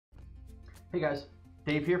Hey guys,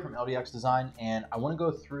 Dave here from LDX Design, and I want to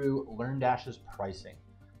go through LearnDash's pricing.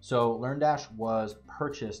 So LearnDash was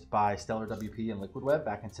purchased by Stellar WP and Liquid Web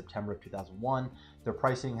back in September of 2001. Their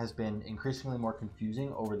pricing has been increasingly more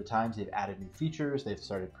confusing over the times. They've added new features, they've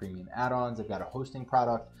started premium add-ons, they've got a hosting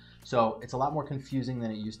product. So it's a lot more confusing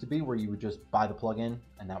than it used to be, where you would just buy the plugin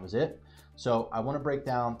and that was it. So I want to break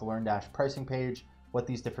down the LearnDash pricing page, what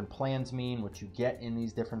these different plans mean, what you get in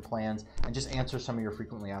these different plans, and just answer some of your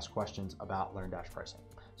frequently asked questions about LearnDash pricing.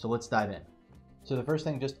 So let's dive in. So the first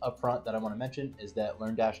thing just up front that I want to mention is that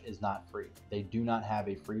LearnDash is not free. They do not have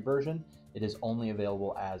a free version. It is only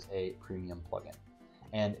available as a premium plugin.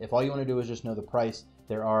 And if all you want to do is just know the price,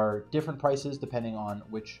 there are different prices depending on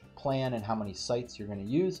which plan and how many sites you're going to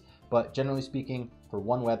use. But generally speaking, for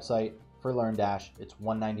one website, for LearnDash, it's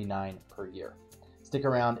 $199 per year. Stick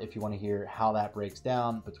around if you want to hear how that breaks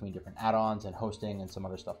down between different add-ons and hosting and some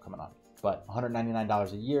other stuff coming on. But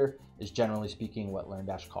 $199 a year is generally speaking what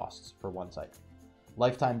LearnDash costs for one site.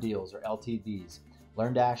 Lifetime deals, or LTDs.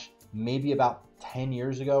 LearnDash, maybe about 10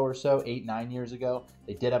 years ago or so, 8-9 years ago,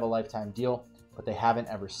 they did have a lifetime deal, but they haven't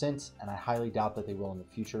ever since, and I highly doubt that they will in the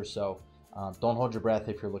future. So don't hold your breath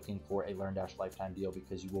if you're looking for a LearnDash lifetime deal,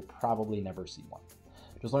 because you will probably never see one.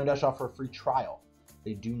 Does LearnDash offer a free trial?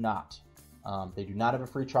 They do not. They do not have a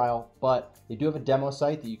free trial, but they do have a demo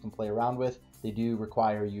site that you can play around with. They do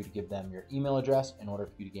require you to give them your email address in order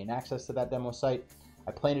for you to gain access to that demo site.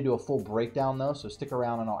 I plan to do a full breakdown though, so stick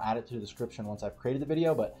around and I'll add it to the description once I've created the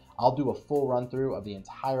video, but I'll do a full run through of the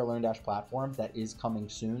entire LearnDash platform that is coming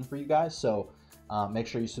soon for you guys. So make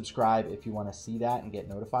sure you subscribe if you want to see that and get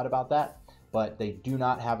notified about that. But they do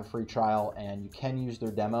not have a free trial, and you can use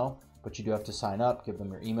their demo, but you do have to sign up, give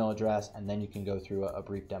them your email address, and then you can go through a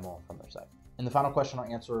brief demo from their site. And the final question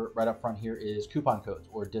I'll answer right up front here is coupon codes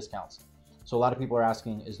or discounts. So a lot of people are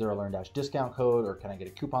asking, is there a LearnDash discount code, or can I get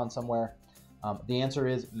a coupon somewhere? The answer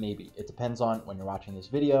is maybe. It depends on when you're watching this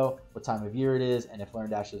video, what time of year it is, and if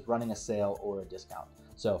LearnDash is running a sale or a discount.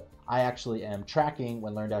 So I actually am tracking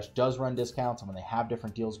when LearnDash does run discounts and when they have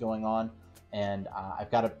different deals going on. And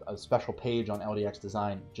I've got a special page on LDX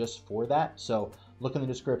Design just for that. So look in the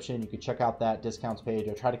description, you can check out that discounts page.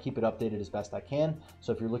 I try to keep it updated as best I can.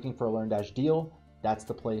 So if you're looking for a LearnDash deal, that's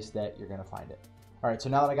the place that you're gonna find it. All right, so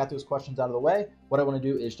now that I got those questions out of the way, what I wanna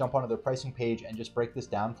do is jump onto their pricing page and just break this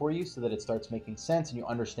down for you so that it starts making sense and you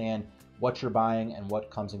understand what you're buying and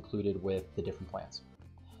what comes included with the different plans.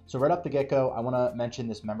 So right off the get-go, I wanna mention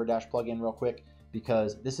this MemberDash plugin real quick,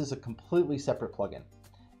 because this is a completely separate plugin.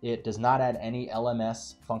 It does not add any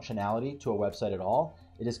LMS functionality to a website at all.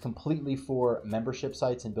 It is completely for membership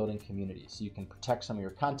sites and building communities. So you can protect some of your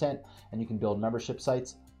content and you can build membership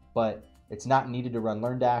sites, but it's not needed to run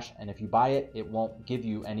LearnDash. And if you buy it, it won't give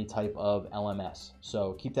you any type of LMS.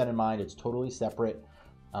 So keep that in mind. It's totally separate.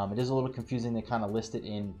 It is a little confusing to kind of list it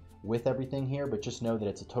in with everything here, but just know that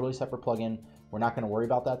it's a totally separate plugin. We're not going to worry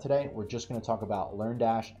about that today. We're just going to talk about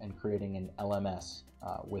LearnDash and creating an LMS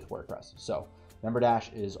with WordPress. So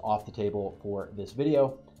MemberDash is off the table for this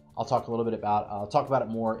video. I'll talk about it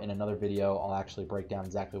more in another video. I'll actually break down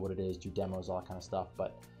exactly what it is, do demos, all that kind of stuff,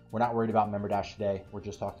 but we're not worried about MemberDash today. We're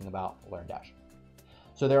just talking about LearnDash.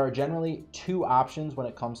 So there are generally two options when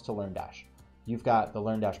it comes to LearnDash. You've got the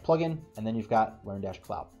LearnDash plugin, and then you've got LearnDash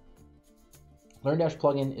Cloud. LearnDash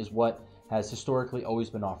plugin is what has historically always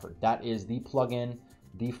been offered. That is the plugin,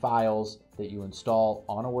 the files that you install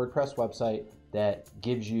on a WordPress website that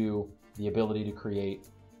gives you the ability to create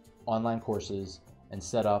online courses and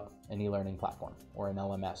set up an e-learning platform or an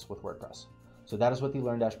LMS with WordPress. So that is what the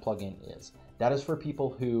LearnDash plugin is. That is for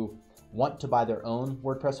people who want to buy their own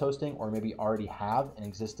WordPress hosting, or maybe already have an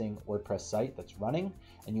existing WordPress site that's running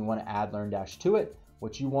and you want to add LearnDash to it.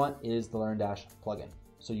 What you want is the LearnDash plugin.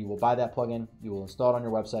 So you will buy that plugin, you will install it on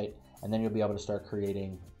your website, and then you'll be able to start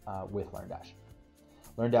creating with LearnDash.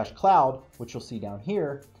 LearnDash Cloud, which you'll see down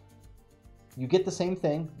here, you get the same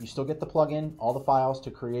thing. You still get the plugin, all the files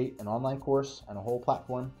to create an online course and a whole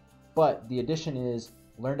platform, but the addition is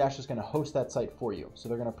LearnDash is going to host that site for you. So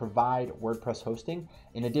they're going to provide WordPress hosting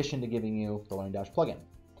in addition to giving you the LearnDash plugin.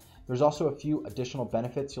 There's also a few additional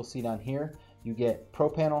benefits you'll see down here. You get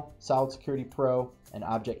ProPanel, Solid Security Pro, and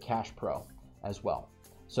Object Cache Pro as well.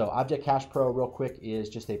 So Object Cache Pro, real quick, is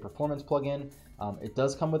just a performance plugin. It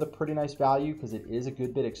does come with a pretty nice value because it is a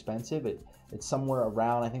good bit expensive. It's somewhere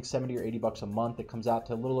around, I think, 70 or 80 bucks a month. It comes out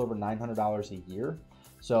to a little over $900 a year.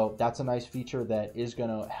 So that's a nice feature that is going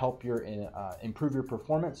to help your improve your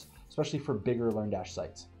performance, especially for bigger LearnDash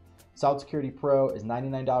sites. Solid Security Pro is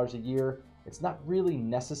 $99 a year. It's not really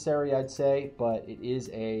necessary, I'd say, but it is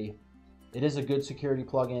a good security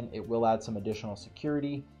plugin. It will add some additional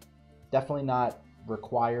security. Definitely not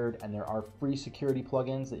required, and there are free security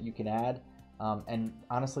plugins that you can add. And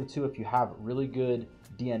honestly too, if you have really good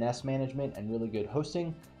DNS management and really good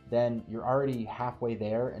hosting, then you're already halfway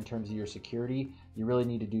there in terms of your security. You really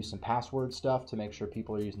need to do some password stuff to make sure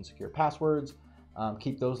people are using secure passwords.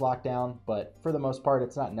 Keep those locked down, but for the most part,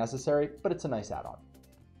 it's not necessary, but it's a nice add-on.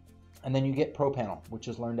 And then you get ProPanel, which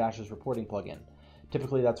is LearnDash's reporting plugin.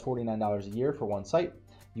 Typically that's $49 a year for one site.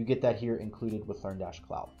 You get that here included with LearnDash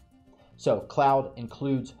Cloud. So Cloud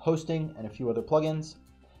includes hosting and a few other plugins.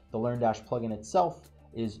 The LearnDash plugin itself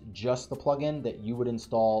is just the plugin that you would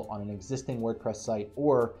install on an existing WordPress site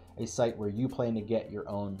or a site where you plan to get your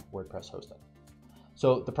own WordPress hosting.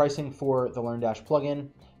 So the pricing for the LearnDash plugin,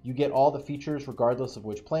 you get all the features regardless of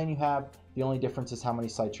which plan you have. The only difference is how many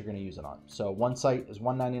sites you're going to use it on. So one site is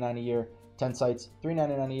 $199 a year, 10 sites,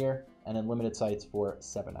 $399 a year, and unlimited sites for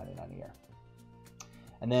 $799 a year.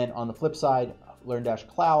 And then on the flip side, LearnDash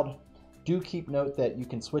Cloud, do keep note that you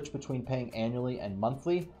can switch between paying annually and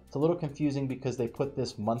monthly. It's a little confusing because they put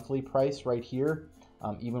this monthly price right here,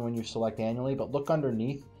 even when you select annually, but look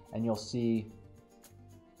underneath and you'll see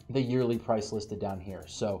the yearly price listed down here.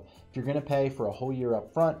 So if you're going to pay for a whole year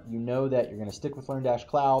up front, you know that you're going to stick with LearnDash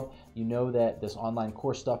Cloud. You know that this online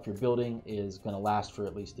course stuff you're building is going to last for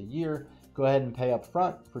at least a year. Go ahead and pay up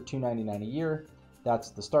front for $299 a year.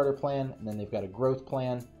 That's the starter plan, and then they've got a growth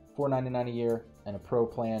plan, $499 a year, and a pro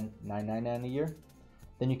plan, $999 a year.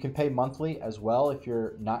 Then you can pay monthly as well if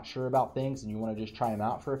you're not sure about things and you want to just try them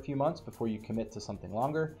out for a few months before you commit to something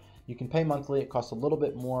longer. You can pay monthly. It costs a little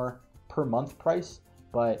bit more per month price,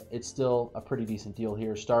 but it's still a pretty decent deal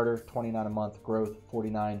here. Starter, $29 a month, growth,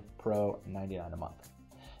 $49, pro, $99 a month.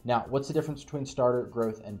 Now, what's the difference between starter,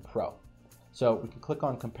 growth, and pro? So we can click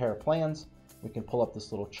on compare plans. We can pull up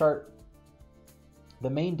this little chart. The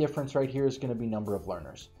main difference right here is going to be number of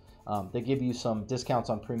learners. They give you some discounts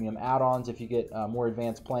on premium add-ons if you get more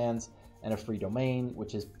advanced plans, and a free domain,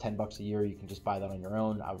 which is $10 a year. You can just buy that on your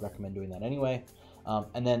own. I would recommend doing that anyway.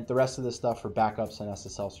 And then the rest of this stuff for backups and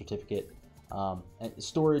SSL certificate. And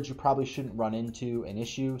storage, you probably shouldn't run into an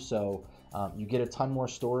issue. So you get a ton more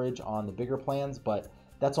storage on the bigger plans, but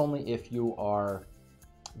that's only if you are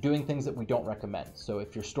doing things that we don't recommend. So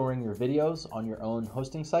if you're storing your videos on your own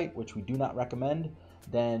hosting site, which we do not recommend,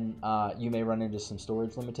 then you may run into some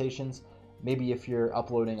storage limitations. Maybe if you're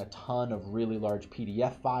uploading a ton of really large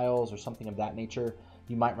PDF files or something of that nature,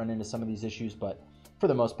 you might run into some of these issues, but for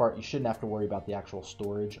the most part, you shouldn't have to worry about the actual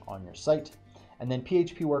storage on your site. And then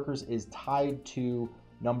PHP Workers is tied to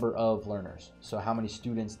number of learners, so how many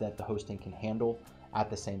students that the hosting can handle at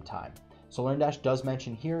the same time. So LearnDash does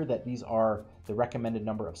mention here that these are the recommended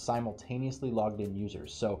number of simultaneously logged in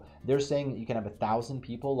users. So they're saying that you can have 1,000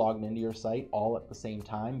 people logged into your site all at the same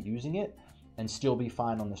time using it and still be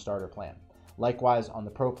fine on the starter plan. Likewise, on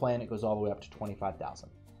the pro plan, it goes all the way up to 25,000.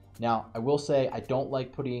 Now, I will say I don't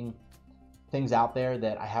like putting things out there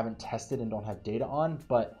that I haven't tested and don't have data on,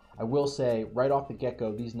 but I will say right off the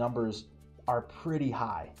get-go, these numbers are pretty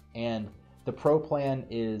high. And the pro plan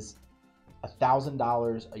is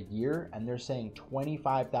 $1,000 a year, and they're saying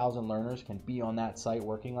 25,000 learners can be on that site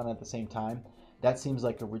working on it at the same time. That seems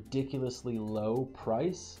like a ridiculously low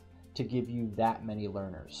price to give you that many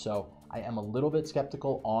learners. So I am a little bit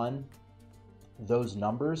skeptical on those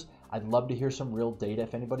numbers. I'd love to hear some real data.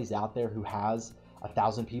 If anybody's out there who has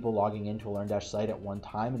 1,000 people logging into a LearnDash site at one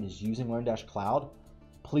time and is using LearnDash Cloud,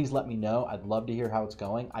 please let me know. I'd love to hear how it's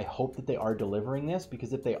going. I hope that they are delivering this,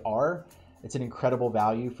 because if they are, it's an incredible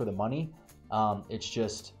value for the money. It's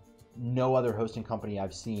just no other hosting company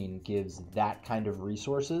I've seen gives that kind of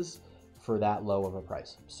resources for that low of a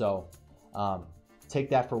price. So take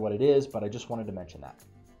that for what it is, but I just wanted to mention that.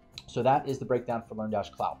 So that is the breakdown for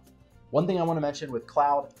LearnDash Cloud. One thing I want to mention with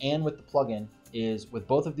Cloud and with the plugin is with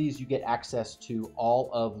both of these, you get access to all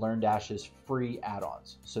of LearnDash's free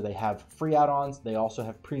add-ons. So they have free add-ons. They also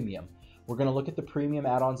have premium. We're going to look at the premium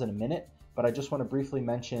add-ons in a minute, but I just want to briefly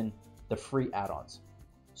mention the free add-ons.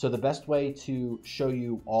 So the best way to show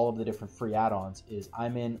you all of the different free add-ons is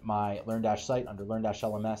I'm in my LearnDash site under LearnDash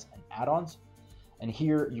LMS and add-ons. And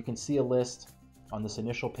here you can see a list on this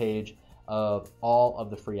initial page of all of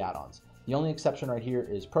the free add-ons. The only exception right here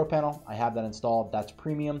is ProPanel. I have that installed. That's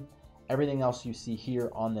premium. Everything else you see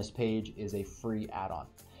here on this page is a free add-on.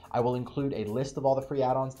 I will include a list of all the free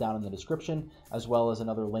add-ons down in the description, as well as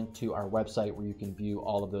another link to our website where you can view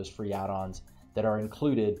all of those free add-ons that are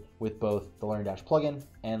included with both the LearnDash plugin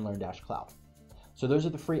and LearnDash Cloud. So those are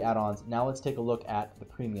the free add-ons. Now let's take a look at the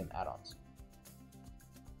premium add-ons.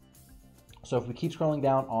 So if we keep scrolling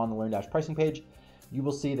down on the LearnDash pricing page, you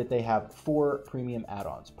will see that they have 4 premium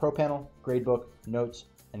add-ons: ProPanel, Gradebook, Notes,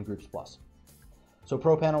 and Groups Plus. So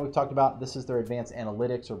ProPanel, we've talked about, this is their advanced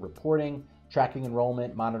analytics or reporting, tracking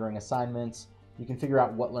enrollment, monitoring assignments. You can figure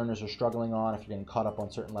out what learners are struggling on, if you're getting caught up on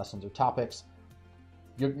certain lessons or topics.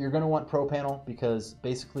 You're going to want ProPanel because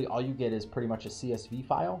basically all you get is pretty much a CSV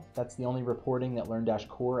file. That's the only reporting that LearnDash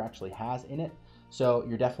Core actually has in it. So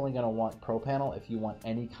you're definitely going to want ProPanel if you want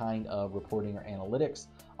any kind of reporting or analytics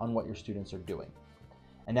on what your students are doing.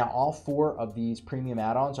 And now all 4 of these premium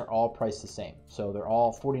add-ons are all priced the same. So they're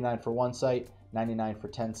all $49 for one site, $99 for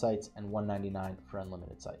 10 sites, and $199 for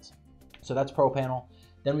unlimited sites. So that's ProPanel.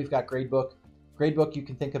 Then we've got Gradebook. Gradebook you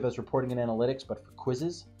can think of as reporting and analytics, but for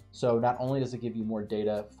quizzes. So not only does it give you more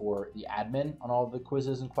data for the admin on all of the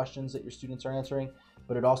quizzes and questions that your students are answering,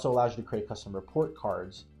 but it also allows you to create custom report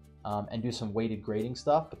cards and do some weighted grading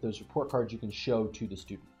stuff. But those report cards you can show to the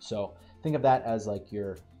student. So think of that as like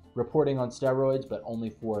your reporting on steroids, but only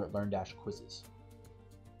for LearnDash quizzes.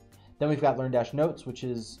 Then we've got LearnDash Notes, which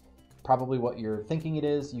is probably what you're thinking it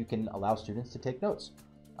is. You can allow students to take notes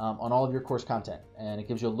on all of your course content, and it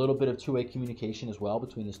gives you a little bit of two-way communication as well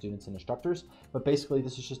between the students and instructors. But basically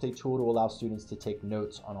this is just a tool to allow students to take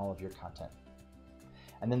notes on all of your content.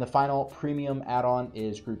 And then the final premium add-on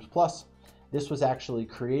is Groups Plus. This was actually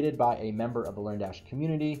created by a member of the LearnDash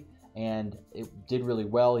community, and it did really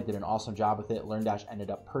well. He did an awesome job with it. LearnDash ended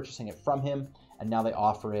up purchasing it from him, and now they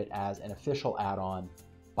offer it as an official add-on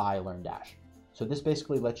by LearnDash. So this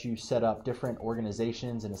basically lets you set up different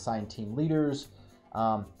organizations and assign team leaders.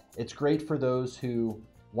 It's great for those who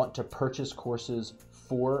want to purchase courses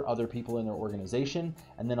for other people in their organization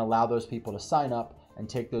and then allow those people to sign up and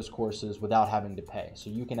take those courses without having to pay. So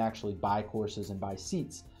you can actually buy courses and buy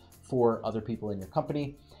seats for other people in your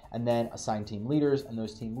company and then assign team leaders, and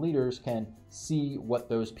those team leaders can see what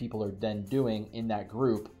those people are then doing in that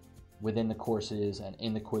group within the courses and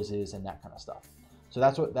in the quizzes and that kind of stuff. So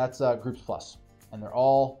that's Groups Plus, and they're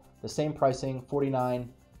all the same pricing, $49,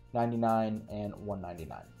 $99, and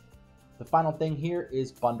 $199. The final thing here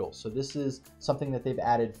is bundles. So this is something that they've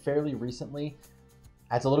added fairly recently.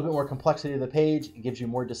 Adds a little bit more complexity to the page. It gives you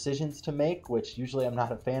more decisions to make, which usually I'm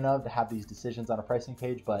not a fan of, to have these decisions on a pricing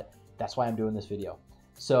page, but that's why I'm doing this video.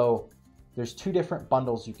 So there's 2 different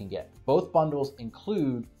bundles you can get. Both bundles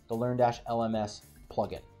include the LearnDash LMS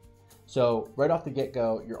plugin. So right off the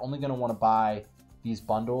get-go, you're only going to want to buy these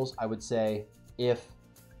bundles, I would say, if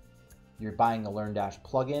you're buying the LearnDash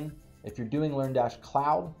plugin. If you're doing LearnDash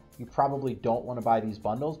Cloud, you probably don't want to buy these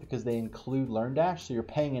bundles because they include LearnDash, so you're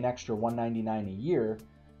paying an extra $199 a year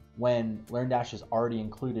when LearnDash is already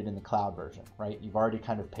included in the cloud version, right? You've already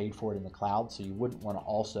kind of paid for it in the cloud, so you wouldn't want to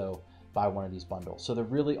also buy one of these bundles. So they're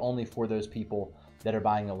really only for those people that are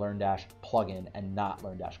buying the LearnDash plugin and not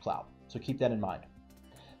LearnDash Cloud. So keep that in mind.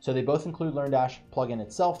 So they both include LearnDash plugin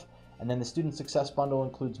itself, and then the Student Success bundle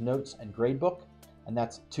includes Notes and Gradebook, and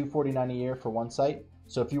that's $249 a year for one site.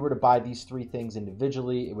 So if you were to buy these 3 things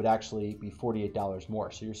individually, it would actually be $48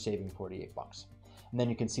 more. So you're saving 48 bucks. And then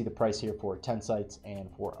you can see the price here for 10 sites and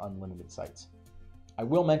for unlimited sites. I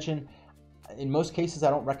will mention, in most cases, I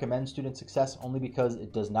don't recommend Student Success only because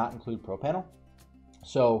it does not include ProPanel.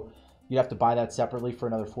 So you'd have to buy that separately for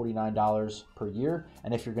another $49 per year.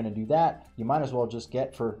 And if you're going to do that, you might as well just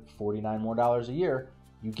get for $49 more a year.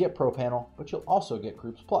 You get ProPanel, but you'll also get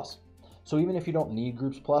Groups Plus. So even if you don't need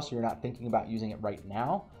Groups Plus or you're not thinking about using it right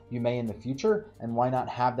now, you may in the future, and why not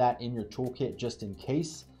have that in your toolkit just in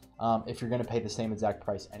case if you're going to pay the same exact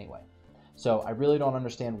price anyway. So I really don't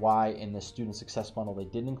understand why in the Student Success bundle they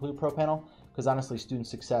didn't include ProPanel, because honestly, Student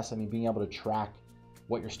Success, I mean, being able to track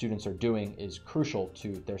what your students are doing is crucial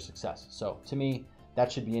to their success. So to me,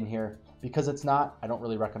 that should be in here. Because it's not, I don't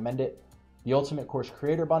really recommend it. The Ultimate Course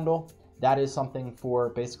Creator bundle, that is something for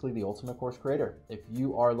basically the ultimate course creator. If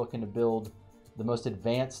you are looking to build the most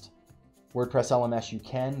advanced WordPress LMS you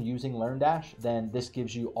can using LearnDash, then this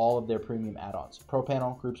gives you all of their premium add-ons: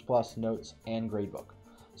 ProPanel, Groups Plus, Notes, and Gradebook.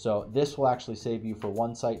 So this will actually save you, for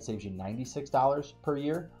one site, saves you $96 per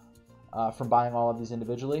year from buying all of these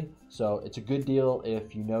individually. So it's a good deal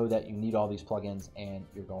if you know that you need all these plugins and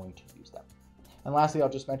you're going to use them. And lastly, I'll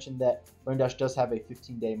just mention that LearnDash does have a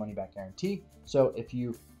 15-day money-back guarantee. So if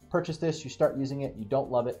you purchase this, you start using it, you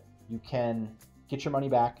don't love it, you can get your money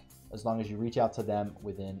back as long as you reach out to them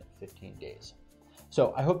within 15 days.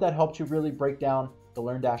 So I hope that helped you really break down the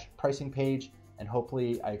LearnDash pricing page, and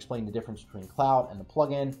hopefully I explained the difference between cloud and the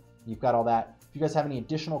plugin. You've got all that. If you guys have any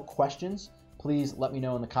additional questions, please let me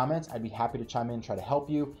know in the comments. I'd be happy to chime in and try to help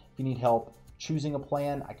you. If you need help choosing a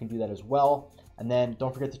plan, I can do that as well. And then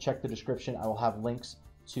don't forget to check the description. I will have links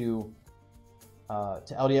to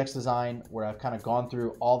LDX Design, where I've kind of gone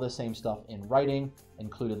through all the same stuff in writing,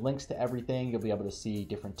 included links to everything. You'll be able to see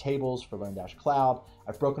different tables for LearnDash Cloud.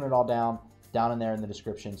 I've broken it all down down in there in the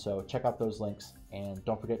description. So check out those links, and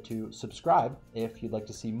don't forget to subscribe if you'd like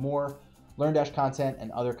to see more LearnDash content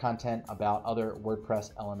and other content about other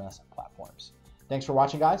WordPress LMS platforms. Thanks for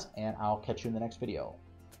watching, guys, and I'll catch you in the next video.